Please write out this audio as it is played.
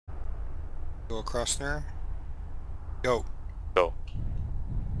Go across there. Go. Go.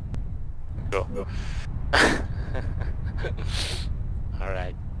 Go. Go.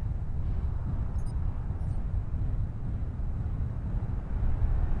 Alright.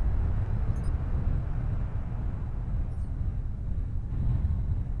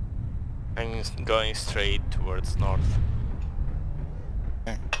 I'm going straight towards north.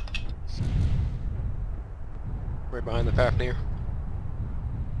 Okay. Right behind the Fafnir.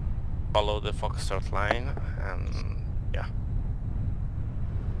 Follow the Foxtrot line and yeah.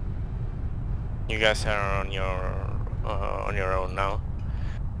 You guys are on your own now.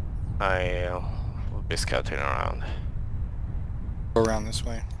 I will be scouting around. Go around this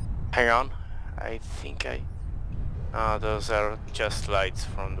way. Hang on, I think those are just lights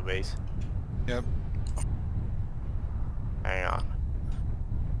from the base. Yep. Hang on.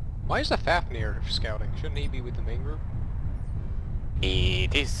 Why is the Fafnir scouting? Shouldn't he be with the main group?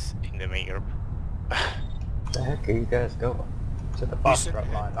 It is in the main group. The heck are you guys going? To the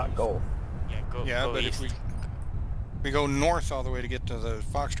Foxtrot line, not Gulf. Yeah, go. Yeah, go but east. if we go north all the way to get to the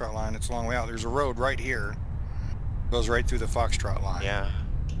Foxtrot line, it's a long way out. There's a road right here. Goes right through the Foxtrot line. Yeah.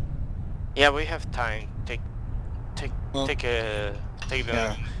 Yeah, we have time. Take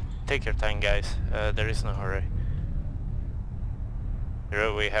your time, guys. There is no hurry.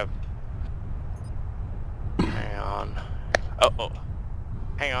 Here we have. Hang on. Oh.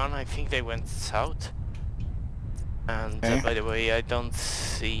 Hang on. I think they went south. And Okay. by the way, I don't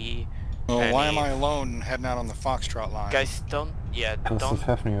see. Well, why any- am I alone heading out on the Foxtrot line? Guys, don't. Yeah, Because the don't.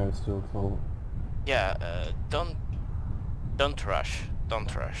 Fafnir is still so... Yeah, don't rush.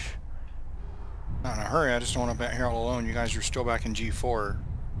 Don't rush. Not in a hurry. I just don't want to be here all alone. You guys are still back in G4.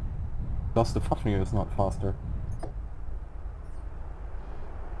 Because the Fafnir is not faster.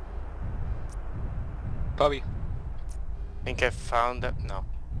 Bubby. Think I found that. No.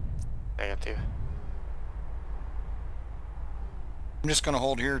 Negative. I'm just gonna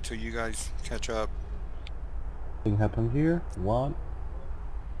hold here till you guys catch up. Thing happened here. What?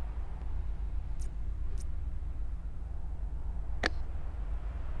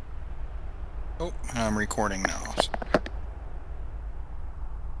 Oh, I'm recording now.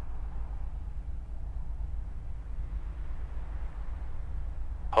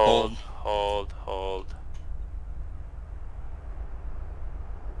 Hold.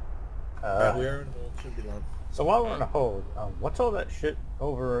 So while we're on a hold, what's all that shit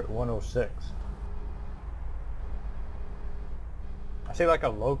over at 106? I see like a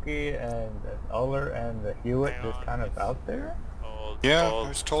Loki and an Uller and the Hewitt Hang just on, kind of out there. Hold. Yeah, Hold. I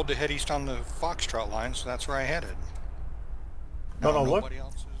was told to head east on the Foxtrot line, so that's where I headed. No, no, look. Nobody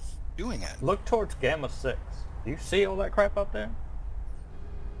else is doing it. Look towards Gamma 6. Do you see all that crap out there?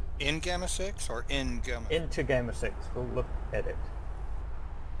 In Gamma 6 or in Gamma? Into Gamma 6. Go look at it.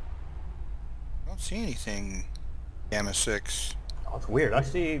 I don't see anything Gamma 6. Oh, it's weird. I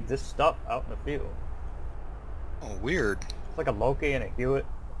see this stuff out in the field. Oh, weird. It's like a Loki and a Hewitt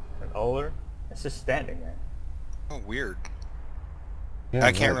and an Uller. It's just standing there. Oh, weird. Yeah,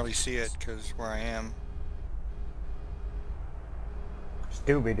 I can't right. really see it because where I am.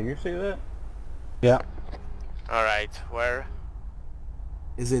 Stubby, do you see that? Yeah. Alright, where?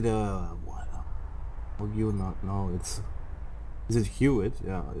 Is it what? Or you not know? It's... Is it Hewitt?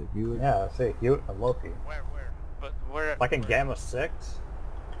 Yeah, Hewitt. Yeah, I see Hewitt and Loki. Where? But where? Like in Gamma 6?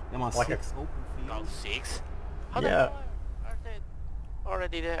 Gamma Like 6 open Not field. 6? How Yeah. the hell are they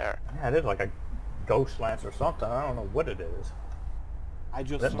already there? Yeah, it is like a ghost lance or something. I don't know what it is. I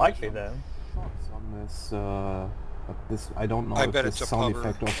just That saw might be some them. shots on this, but this, I don't know I if bet this it's a sound pubber.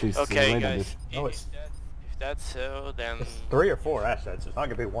 effect of this Okay, radar guys. is... No, if it's- that's so, then It's 3 or 4 assets. It's not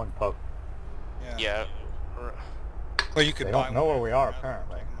gonna be one pub. yeah. Well, you could They buy don't know one where we every are, round,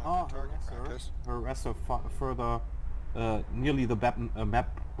 apparently. take 'em Oh, off the target practice. her rest are further, nearly the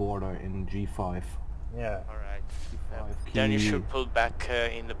map border in G5. Yeah. Alright. G5 Then you key. should pull back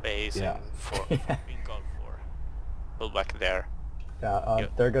in the base Yeah. in Golf 4. Pull back there. Yeah,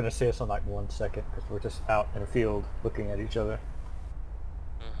 Yep. they're gonna see us in like 1 second because we're just out in a field looking at each other.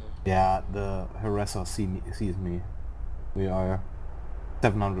 Yeah, the harasser sees me. We are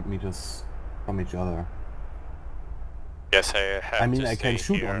 700 meters from each other. Yes, I have I mean, to I can stay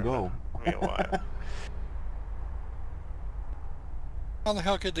shoot here on go. meanwhile. How the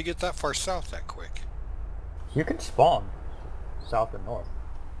hell could they get that far south that quick? You can spawn south and north.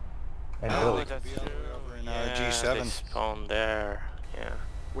 And Oh, really, that's Be all the way over in, yeah, G7. they spawn there. Yeah.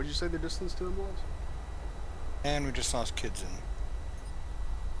 What did you say the distance to them was? And we just lost kids in.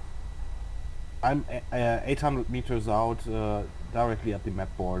 I'm 800 meters out, directly at the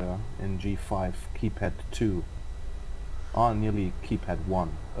map border in G5, keypad 2. Oh, nearly keypad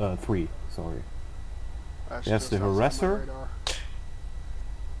 3, sorry. Actually, There's the just outside my harasser. radar.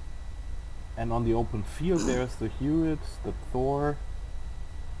 And on the open field there's the Hewitt, the Thor,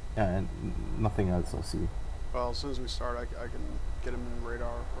 and nothing else I see. Well, as soon as we start, I can get him in radar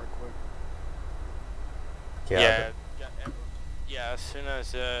right quick. Yeah, as soon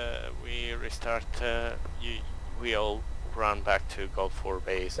as we restart, we all run back to Gulf 4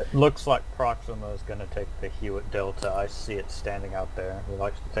 base. It looks like Proxima is going to take the Hewitt Delta. I see it standing out there. He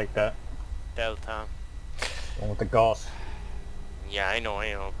likes to take that. Delta. One with the Gauss. Yeah, I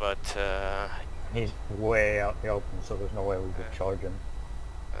know, but He's way out in the open, so there's no way we could charge him.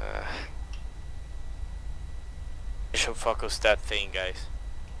 we should focus that thing, guys.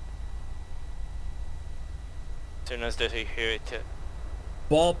 As soon as they hear it.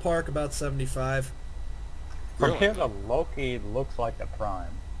 Ballpark about 75. From Really? here, the Loki looks like the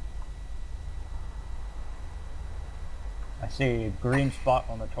Prime. I see a green spot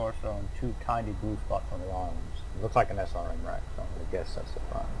on the torso and 2 tiny blue spots on the arms. It looks like an SRM rack, so I'm going to guess that's the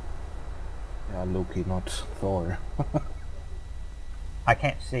Prime. Yeah, Loki, not Thor. I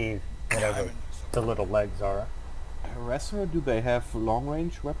can't see whatever Diamond. the little legs are. Harasser, do they have long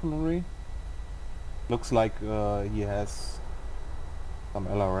range weaponry? Looks like he has some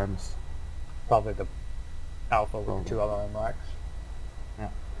LRMs. Probably the Alpha with Probably. 2 LRM racks. Yeah.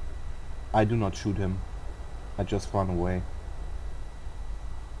 I do not shoot him. I just run away.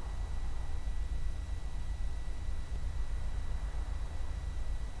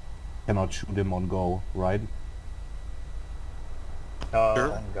 Cannot shoot him on go, right?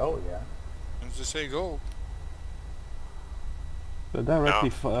 Sure. On go, yeah. As they say, go. So directly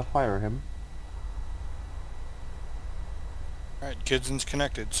fire him. Alright, Kidzin's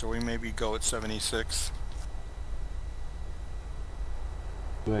connected, so we maybe go at 76.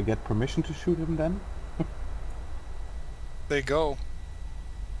 Do I get permission to shoot him then? They go.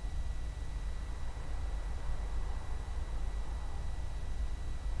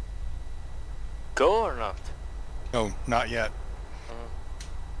 Go or not? No, not yet. Uh,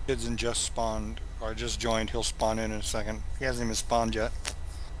 Kidzin just spawned, or just joined. He'll spawn in a second. He hasn't even spawned yet.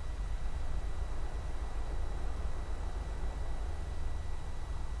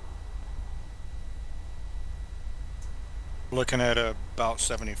 Looking at about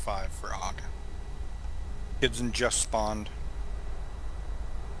 75 for Og. Kidzin just spawned.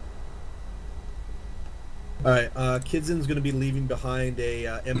 Alright, Kidzin's going to be leaving behind a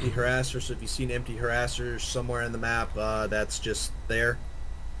empty harasser, so if you see an empty harasser somewhere on the map, that's just there.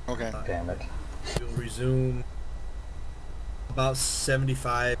 Okay. Damn it. We'll resume about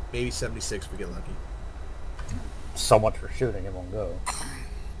 75, maybe 76 if we get lucky. So much for shooting him on go.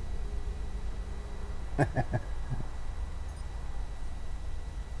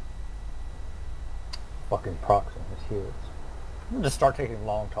 Fucking Proxima is huge. I'm gonna just start taking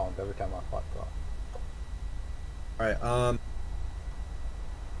long taunts every time I fight Prox. Alright,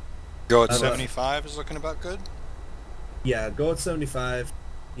 Go at Uh, 75 is looking about good. yeah, go at 75.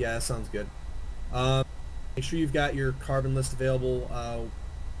 Yeah, that sounds good. Make sure you've got your carbon list available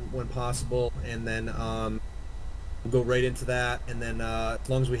when possible, and then we'll go right into that, and then as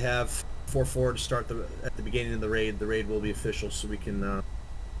long as we have 4-4 to start at the beginning of the raid will be official, so we can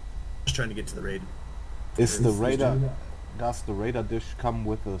just trying to get to the raid. Is the radar? Does the radar dish come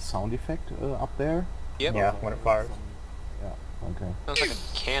with a sound effect up there? Yep. Yeah, when it fires. Yeah. Okay. Sounds like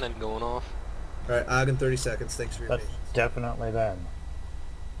a cannon going off. Alright, Og in 30 seconds. Thanks for your That's patience. definitely them.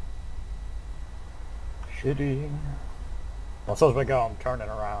 Shitty. Well, so as we go, I'm turning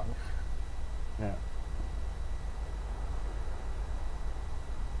around. Yeah.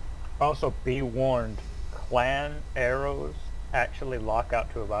 Also, be warned, clan arrows actually lock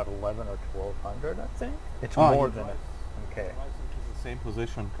out to about 11 or 1200, I think. It's Oh, more you than right. it. Okay. Flies into the same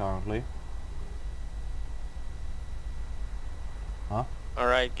position currently. Huh?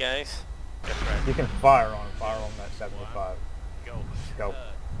 Alright, guys. Get ready. You can fire on that 75. Go. Go.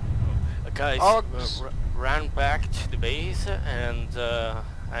 Guys, Ogs. ran back to the base, and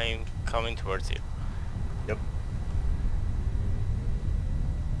I'm coming towards you. Yep.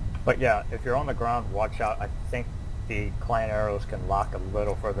 But yeah, if you're on the ground, watch out. I think the clan arrows can lock a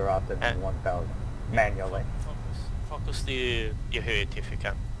little further out than 1000 manually. Focus the Hewitt if you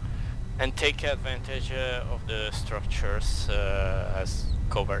can. And take advantage of the structures as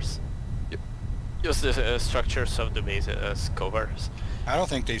covers. Use the structures of the base as covers. I don't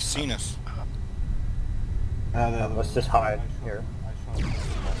think they've seen us. Let's just hide here. I shot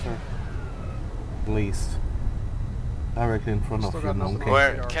at least directly in front Still of got you. nothing No on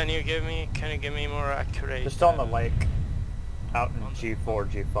Where radar. can you give me more accurate? Just on the lake, out in G4,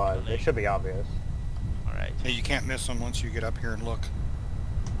 G5. They should be obvious. Alright. Yeah, you can't miss them once you get up here and look.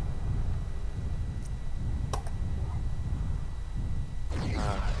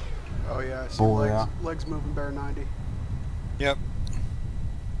 Oh yeah, I see Oh, legs, yeah. legs moving bear 90. Yep.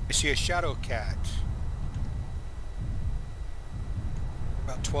 I see a shadow cat.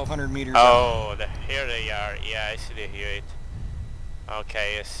 About 1,200 meters out. Oh, here they are. Yeah, I see the Hewitt.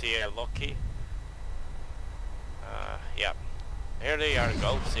 Okay, I see a Loki. Yeah. Here they are,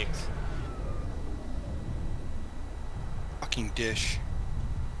 Golf 6. Fucking dish.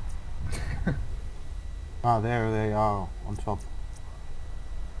 Ah, there they are on top.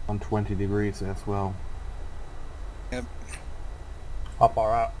 On 20 degrees as well. Yep. How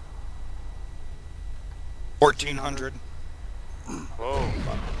far out? 1,400. Whoa.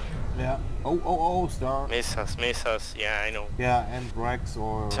 Yeah. Oh, Star. Miss us. Yeah, I know. Yeah, and Rex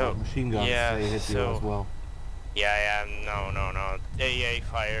or So, machine guns, yeah, they hit you so- as well. Yeah, no. AA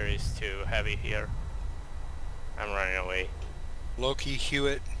fire is too heavy here. I'm running away. Loki,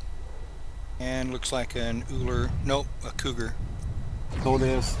 Hewitt, and looks like an Uller. Nope, a Cougar. So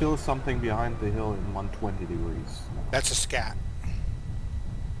there's still something behind the hill in 120 degrees. That's a scat.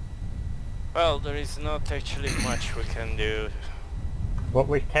 Well, there is not actually much we can do. What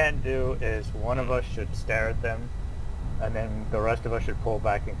we can do is one of us should stare at them, and then the rest of us should pull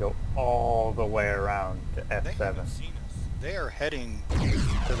back and go all the way around to They F7. haven't seen us. They are heading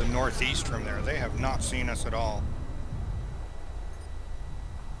to the northeast from there. They have not seen us at all.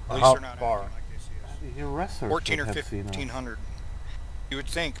 At least How they're not far? acting like they see us. The Harasser 14 or should have seen us. 1,500. You would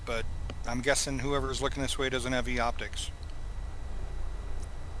think, but I'm guessing whoever's looking this way doesn't have E-optics.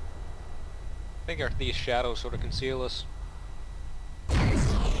 I think these shadows sort of conceal us.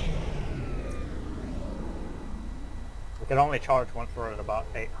 We can only charge once we're at about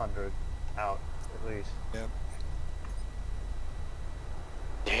 800 out, at least. Yep.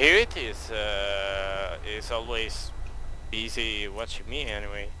 Here it is always busy watching me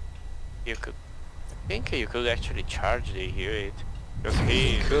anyway. I think you could actually charge the Hewitt. Because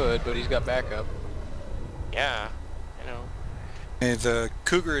He could, but he's got backup. yeah, you know. And the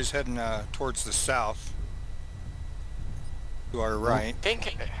Cougar is heading towards the south. To our right.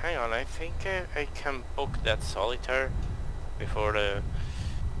 Hang on, I think I can book that solitaire before the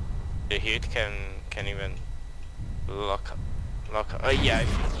Hewitt can even lock. Oh yeah, I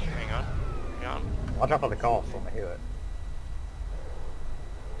think, hang on. Watch out for the calls from the Hewitt.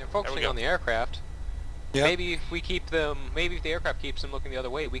 They're focusing go. on the aircraft. Yep. Maybe if we keep them, maybe if the aircraft keeps them looking the other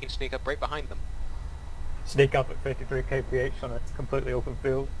way, we can sneak up right behind them. Sneak up at 53 kph on a completely open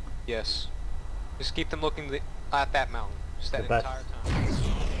field. Yes. Just keep them looking at that mountain. Just that The best. entire time.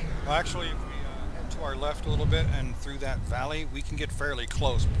 Well, actually, if we head to our left a little bit and through that valley, we can get fairly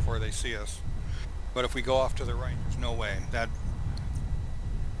close before they see us. But if we go off to the right, there's no way. That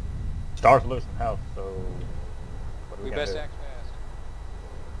Star's losing health, so what do We gotta best do? act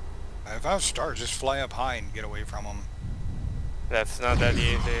fast. if I was Star, just fly up high and get away from them. That's not that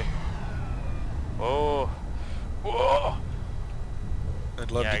easy. Oh, whoa! I'd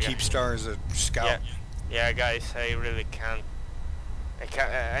love Yeah, to I keep Star as a scout. Yeah, guys, I really can't.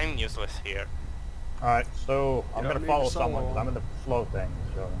 I'm useless here. Alright, so I'm don't gonna need follow to someone, solo. because I'm in the slow thing,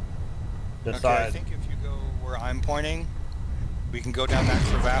 so Okay, I decide. think if you go where I'm pointing, we can go down that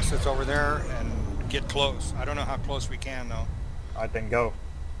crevasse that's over there and get close. I don't know how close we can though. Alright, then go.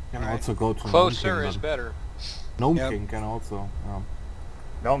 Can Alright. also go to Closer Gnome is King, better. Gnome Yep. King can also. No,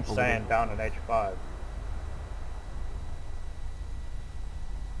 I'm Over staying there. down in H5.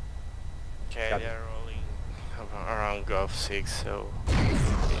 Okay, Got it. they're rolling around Golf 6, so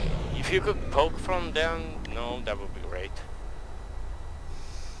if you could poke from them, no, that would be great.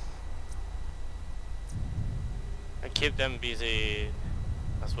 And keep them busy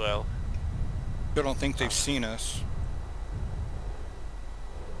as well. Still don't think they've seen us.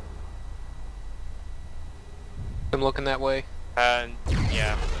 I'm looking that way. And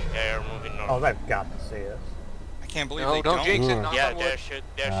yeah, they're moving north. Oh, they've got to see us. I can't believe No, they don't jinx it. Ugh. Knock Yeah, on they're wood.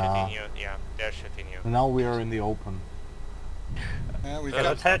 shooting you. Yeah, they're shooting you. Now we are in the open. We've Yeah, got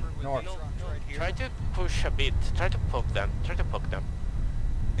let's head covered with north. these rocks right here. Try to push a bit. Try to poke them.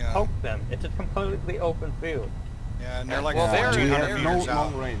 Yeah, Poke them. It's a completely open field. yeah, and they're like Well, they're- 1,400 they're- no meters out.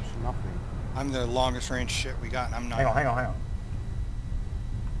 long range, nothing. I'm the longest range shit we got, and I'm not. Hang on.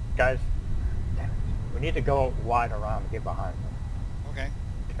 Guys, damn it. We need to go wide around and get behind them. Okay.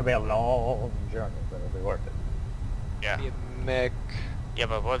 It's gonna be a long journey, but it'll be worth it. Yeah. Be a mech Yeah,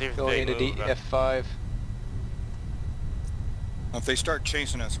 but what if going they into move? F5. If they start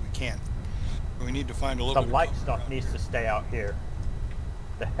chasing us, we can't. We need to find a The little bit of light cover stuff around needs here. to stay out here.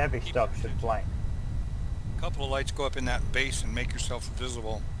 The heavy stuff should flank. A couple of lights go up in that base and make yourself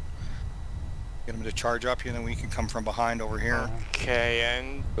visible. Get them to charge up you, and then we can come from behind over here. Okay,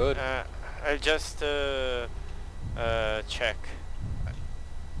 and Good. I'll just check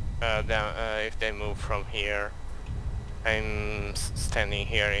down, if they move from here. I'm standing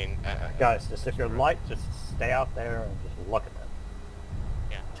here in... Guys, just if you're light, just stay out there and just look at them.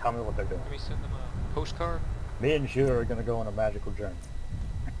 Yeah. Tell me what they're doing. Let me send them a postcard. Me and Judah are gonna go on a magical journey.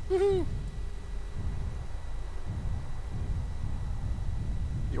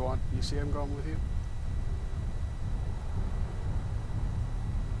 You see him going with you?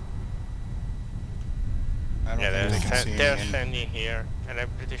 I don't Yeah, think they can see they're me. standing here, and I'm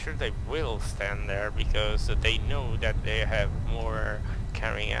pretty sure they will stand there because they know that they have more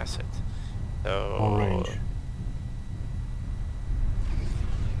carrying assets. So... Long range.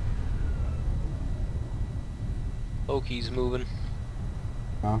 Loki's moving.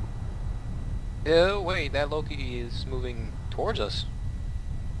 Huh? Oh wait, that Loki is moving towards us.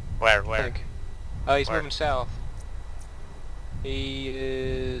 Where? I think. He's Where? moving south. He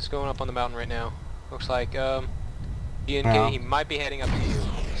is going up on the mountain right now. Looks like DNK. Yeah. He might be heading up to you.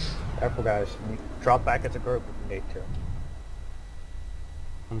 Careful, guys. Drop back as a group if you need to.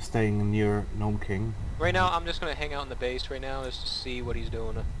 I'm staying near Gnome King. Right now, I'm just gonna hang out in the base right now just to see what he's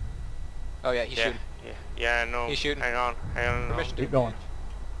doing. Oh yeah, he's shooting. Yeah, no. He's shooting. Hang on. Permission to Keep going.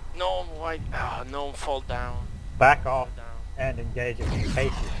 No, why? No, fall down. Back off Fall down. and engage if he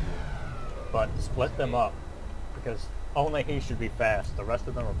chases you. But split them up, because only he should be fast. The rest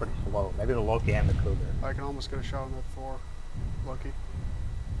of them are pretty slow. Maybe the Loki and the Cougar. I can almost get a shot on that Thor. Lucky.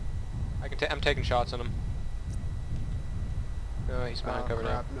 I'm taking shots on him. No, he's behind cover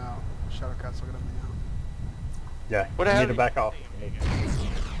now. Crap, no. Shadowcat's looking at me now. Yeah, What the you hell need to are back you off. doing? You need-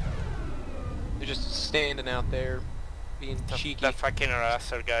 They're just standing out there, being cheeky. That fucking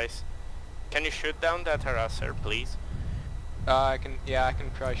harasser, guys. Can you shoot down that harasser, please? I can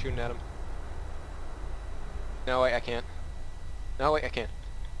try shooting at him. No, wait, I can't. No, wait, I can't.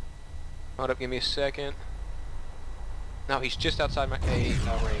 Hold up, give me a second. No, he's just outside my range.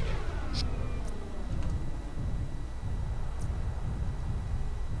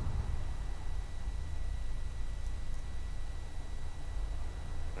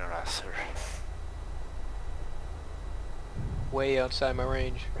 Harasser. Way outside my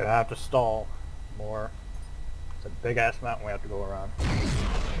range. Gonna have to stall more. It's a big ass mountain we have to go around.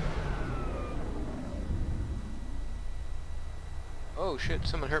 Oh shit,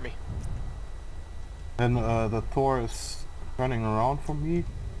 someone hurt me. Then the Thor is turning around from me.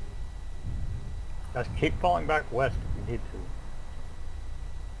 Guys, keep falling back west if you need to.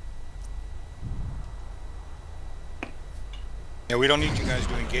 Yeah, we don't need you guys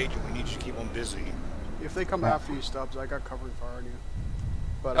to engage them. We need you to keep them busy. If they come Yeah. after you, Stubbs, I got covering fire on you.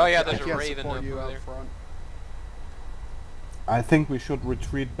 But Oh, I yeah, can't- there's I a can't Raven support up you over out there. front. I think we should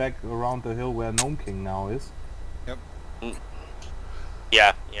retreat back around the hill where Gnome King now is,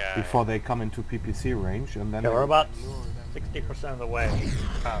 Yeah. before they come into PPC range, and then Okay, we're we about can lure them 60% of the way.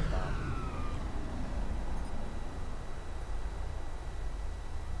 Found now.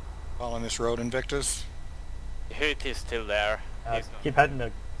 Following this road, Invictus. Hoot is still there. He's not- Keep heading to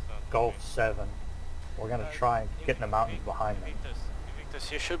he's not Gulf moving. 7. We're gonna try and get in the mountains behind them.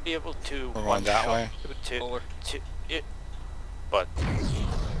 Invictus, you should be able to We're going one that shot way. What?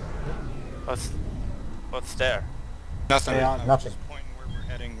 What's there? Nothing. Yeah, I was nothing. just pointing where we're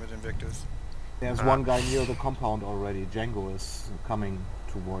heading with Invictus. There's one guy near the compound already. Django is coming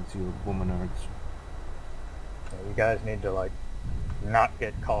towards you, woman nerds. So you guys need to, like, not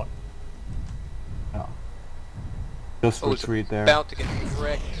get caught. Yeah. Just Oh, it's retreat there. about to get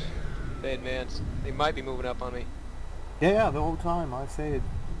wrecked. They advance. They might be moving up on me. Yeah, the whole time I say it.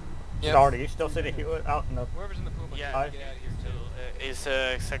 Yep. Starter, you still see the Hewitt out in the... Whoever's in the Puma, Yeah, get out of here too. Is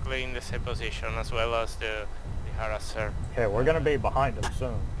exactly in the same position as well as the harasser. Okay, we're gonna be behind them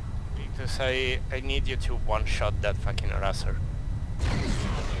soon. Because I need you to one-shot that fucking harasser.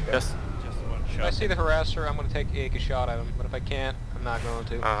 Just one If I shot. see the harasser, I'm gonna take a shot at him. But if I can't, I'm not going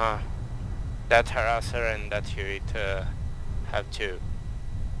to. Uh-huh. That harasser and that Hewitt have to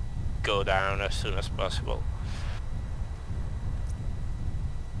go down as soon as possible.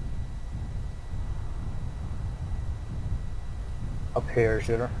 Up here,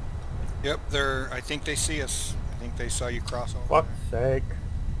 shooter. Yep, I think they see us. I think they saw you cross over. Fuck's sake.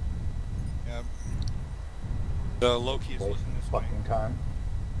 Yep. The Loki is Waste looking this way. fucking time.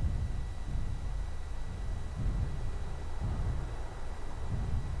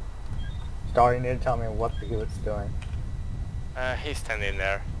 Star, you need to tell me what the Hewitt's doing. He's standing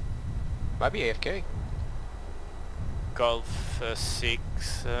there. Might be AFK. Golf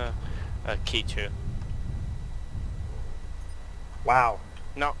 6, key 2. Wow.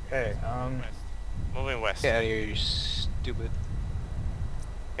 No. Okay, Moving west. Get out of here, you stupid.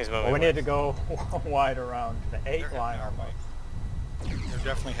 He's moving Well, we west. need to go wide around the 8 They're line heading our almost. way. They're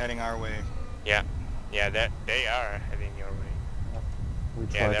definitely heading our way. Yeah, they are heading your way. We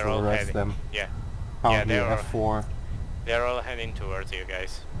Yeah, try they're to all arrest heading. them. Yeah, Currently they're all- F4. they're all heading towards you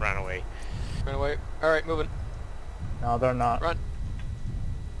guys. Run away. Run away. Alright, moving. No, they're not. Run.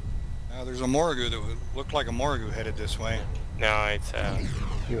 There's a Morrigu that would look like a Morrigu headed this way. No, it's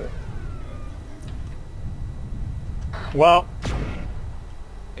Do it. Well,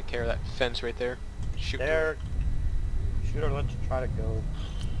 Take care of that fence right there. Shoot. there. Shooter, let's try to go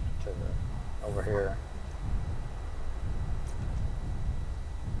to over here.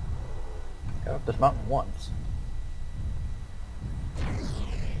 Go up this mountain once.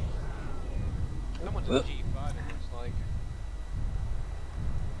 Someone's in G5, it looks like.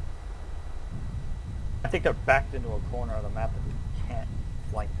 I think they're backed into a corner of the map that we can't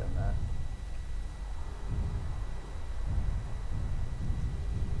flank them at.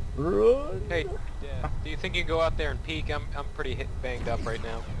 Run! Hey, yeah. Do you think you can go out there and peek? I'm pretty banged up right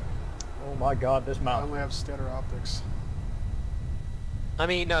now. Oh my god, this I mountain. only have standard optics. I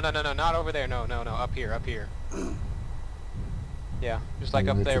mean, no, not over there. No, up here. Yeah, just like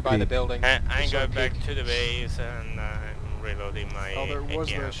up It's there a by the peek. building. I'm Just going so back peek. to the base and I'm reloading my Oh, there was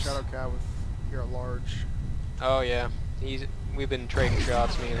the ATMs. Shadow Cat with here at large. Oh yeah, we've been trading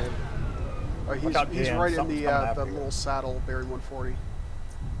shots, me and him. He's out, Jan, right in something's the coming after you. little saddle, Barry 140.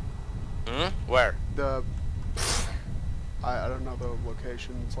 Where? The I don't know the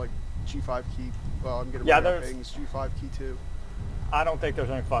location. It's like G5 key. Well, I'm getting Yeah, radar there's- pings. G5 key 2. I don't think there's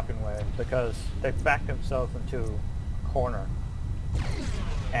any fucking way because they backed themselves into a corner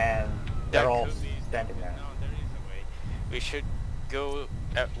and they're all standing there. No, there is a way. We should go.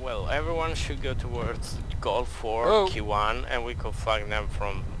 Well, everyone should go towards Golf 4, Oh. Q1, and we could flank them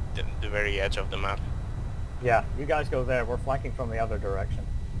from the very edge of the map. Yeah, you guys go there. We're flanking from the other direction.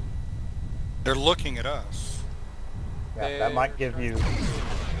 They're looking at us. Yeah, that might give you...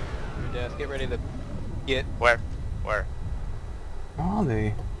 Your death. Get ready to get Where? Are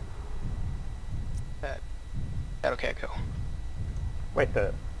they? that. Shadow Cat go. Wait,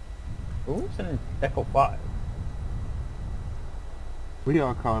 who's in Echo 5? We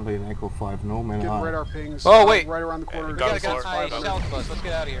are currently in Echo 5, no man. Getting alive. radar pings. Oh, wait. Right around the corner. We Go got a for guy it. south of us. Let's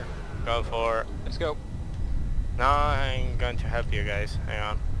get out of here. Golf 4. Let's go. No, I'm going to help you guys. Hang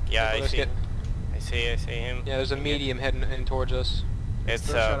on. Yeah, I Let's see. get- I see him. Yeah, there's a medium heading in towards us. It's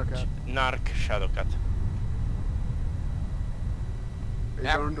There's Shadowcat. Narc Shadowcat. He's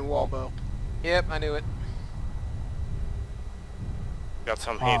Yep. going into Wallbow. Yep, I knew it. Got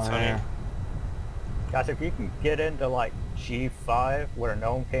some Oh, hits on there. him. Guys, if you can get into like G5 where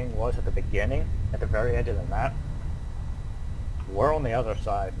Gnome King was at the beginning, at the very edge of the map, we're on the other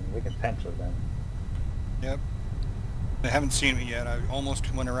side and we can pencil them. Yep. They haven't seen me yet. I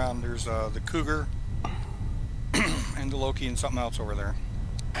almost went around. There's the Cougar and the Loki and something else over there.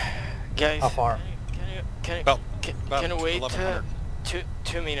 Guys, How far? About can you wait 1100.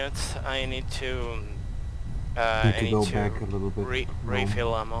 2 minutes? I need to Need to go back a little bit.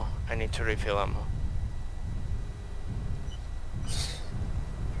 refill ammo. I need to refill ammo.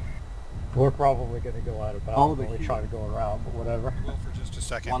 We're probably going to go out of Oh, bounds the when we huge- try to go around, but whatever. We'll for just a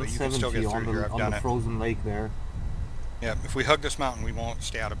second, but you can still 170 get on through here. the, I've on done the it. frozen lake there. Yeah, if we hug this mountain, we won't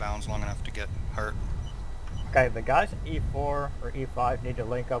stay out of bounds long enough to get hurt. Okay, the guys in E4 or E5 need to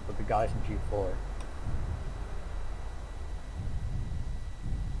link up with the guys in G4.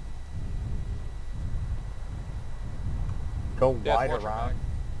 Go Yeah, wide watch your around,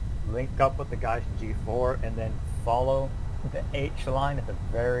 link up with the guys in G4, and then follow the H line at the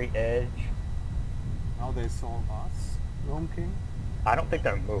very edge. Now they saw us, Gnome King. I don't think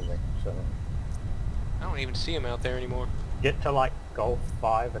they're moving, so I don't even see him out there anymore. get to like Gulf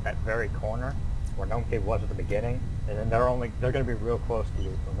 5 at that very corner where Gnome Cave was at the beginning, and then they're going to be real close to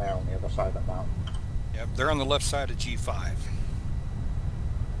you from there on the other side of the mountain. Yep, they're on the left side of G5.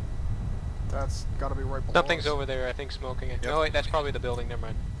 That's got to be right below Something's us. over there, I think, smoking it. Yep. No, wait, that's probably the building. Never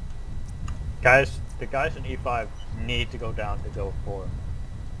mind. Guys, the guys in E5 need to go down to Gulf 4.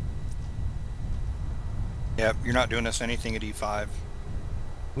 Yep, you're not doing us anything at E5.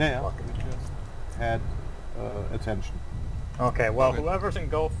 Yeah, Fucking- we just had attention. Okay, well, Okay. whoever's in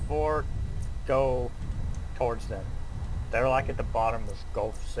Gulf 4, go towards them. They're like at the bottom of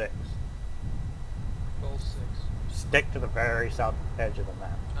Gulf 6. Goal 6. Stick to the very south edge of the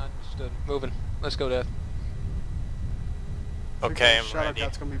map. Understood. Moving. Let's go, Death. I think Okay, the I'm Shadow ready.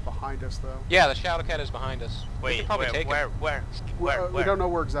 Cat's going to be behind us, though. Yeah, the Shadow Cat is behind us. We Wait, can probably take him. where? We don't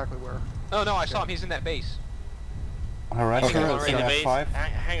know exactly where. Oh, no, I saw him. He's in that base. Harass He's Okay. already at base. F5.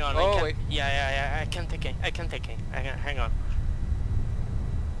 Hang on. Oh, wait. Yeah. I can take it. Hang on.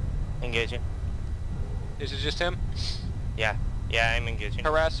 Engaging. Is it just him? Yeah, I'm engaging.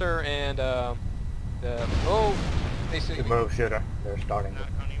 Harasser and oh, they see Good me. move, shooter. They're starting to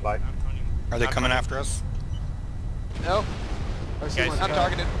fight. Are they coming after us? No, I see Guys, my I'm guy.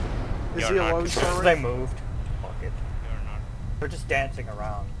 targeted. Is You're he not alone control. still? They moved. Fuck it. You're not. They're just dancing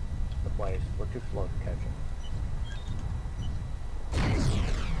around the place. We're too slow to catch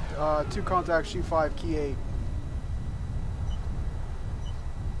them. 2 contacts, G5, key 8.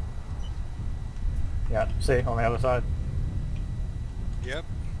 Yeah, see, on the other side. Yep.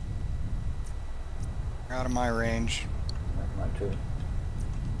 They're out of my range. Mine too.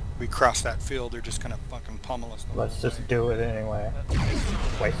 We cross that field, they're just gonna fucking pummel us. Let's just do it anyway.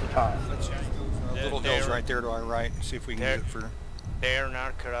 Waste of time. Let's use those little hills right there to our right and see if we can use it for... Their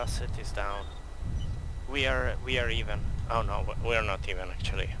narcotic is down. We are even. Oh no, we are not even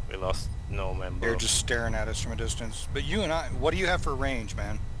actually. We lost no member. They're just staring at us from a distance. But you and I, what do you have for range,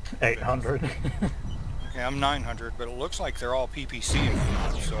 man? 800. Okay, I'm 900, but it looks like they're all PPC and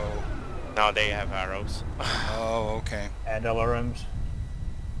whatnot, so... No, they have arrows. Oh, okay. And LRMs.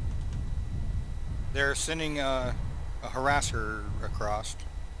 They're sending a harasser across.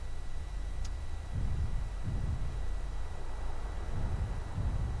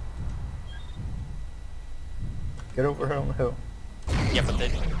 Get over here on the hill. Yeah, but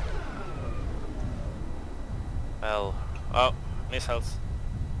they... Well... Oh, missiles.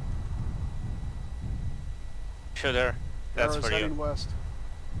 Shooter, that's Arrows for heading you. west.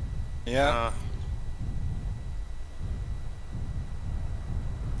 Yeah,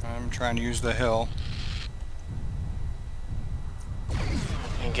 I'm trying to use the hill.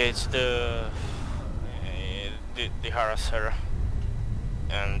 Engage the harasser.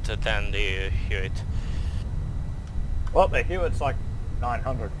 And then the Hewitt. Well, the Hewitt's like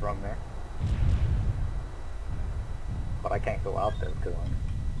 900 from there. But I can't go out there to him.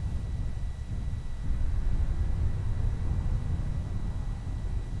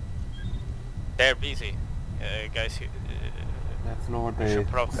 They're busy. Guys, Deathlord, we they should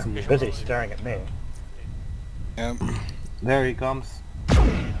probably... see we it. should Busy probably- staring at me. Yep. There he comes.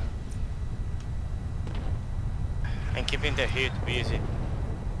 I'm keeping the Hewitt busy.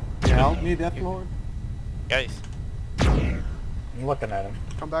 Can you help me, Deathlord? Guys, I'm looking at him.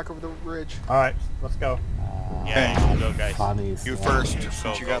 Come back over the ridge. Alright, let's go. yeah, go guys. Funny You stuff. first,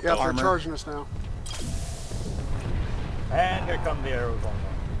 since you got Yeah, the they're armor. charging us now. And here come the arrows on me.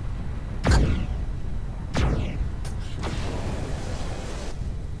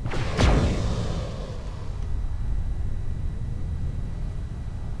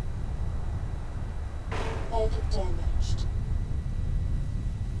 Head damaged.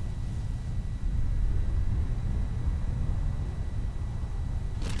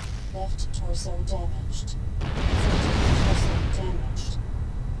 Left torso damaged. Torso damaged.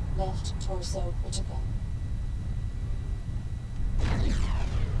 Left torso critical.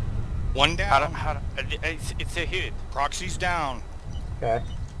 One down. It's a Hewitt. Proxy's down. Okay.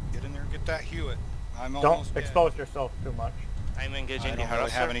 Get in there, get that Hewitt. I'm Don't almost dead. expose yourself too much. I'm I engaging the don't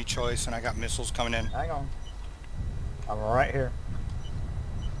really have harasser. any choice, and I got missiles coming in, Hang on. I'm right here.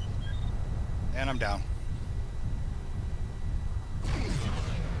 and I'm down.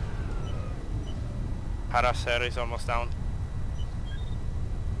 Harasser is almost down.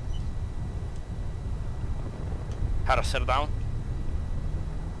 Harasser down.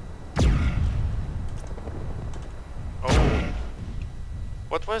 Oh.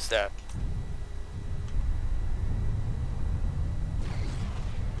 What was that?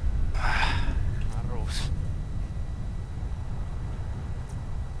 Arrows.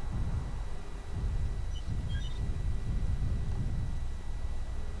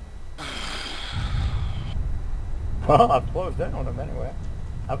 Well, I've closed in on him anyway.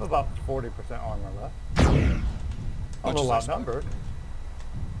 I have about 40% armor left. I'm a Much little less. outnumbered.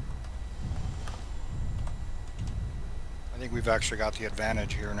 I think we've actually got the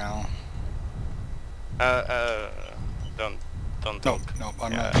advantage here now. Don't Nope, talk. nope,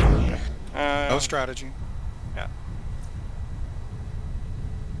 I'm Yeah. not. No strategy. Yeah.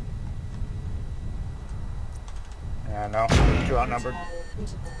 Yeah, no. Too outnumbered. Arrow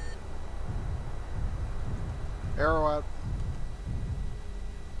critical. Arrow out.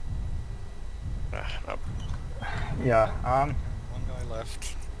 Nope. Yeah, One guy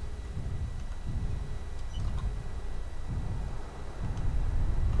left.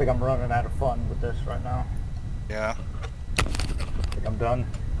 I think I'm running out of fun with this right now. Yeah. I think I'm done.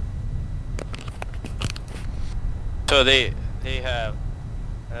 So they have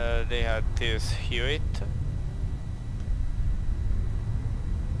this Hewitt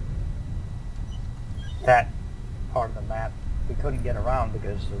that part of the map we couldn't get around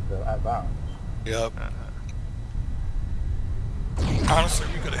because of the outbound. Yep. Honestly,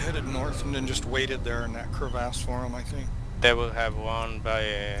 we could have headed north and then just waited there in that crevasse for them, I think. They will have one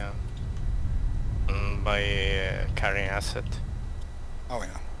by carrying asset. Oh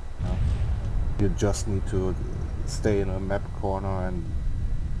yeah. You just need to stay in a map corner and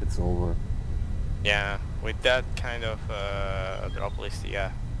it's over. Yeah, with that kind of drop list,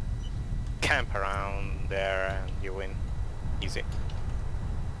 yeah. Camp around there and you win. Easy.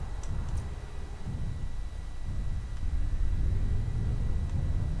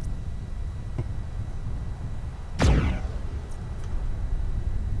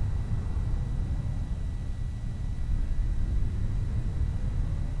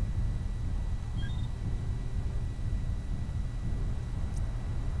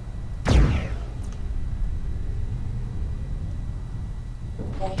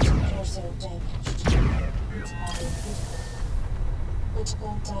 Right torso damaged. Adding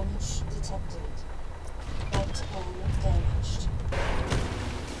critical damage detected. Right arm damaged.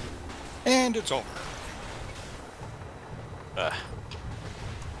 And it's over.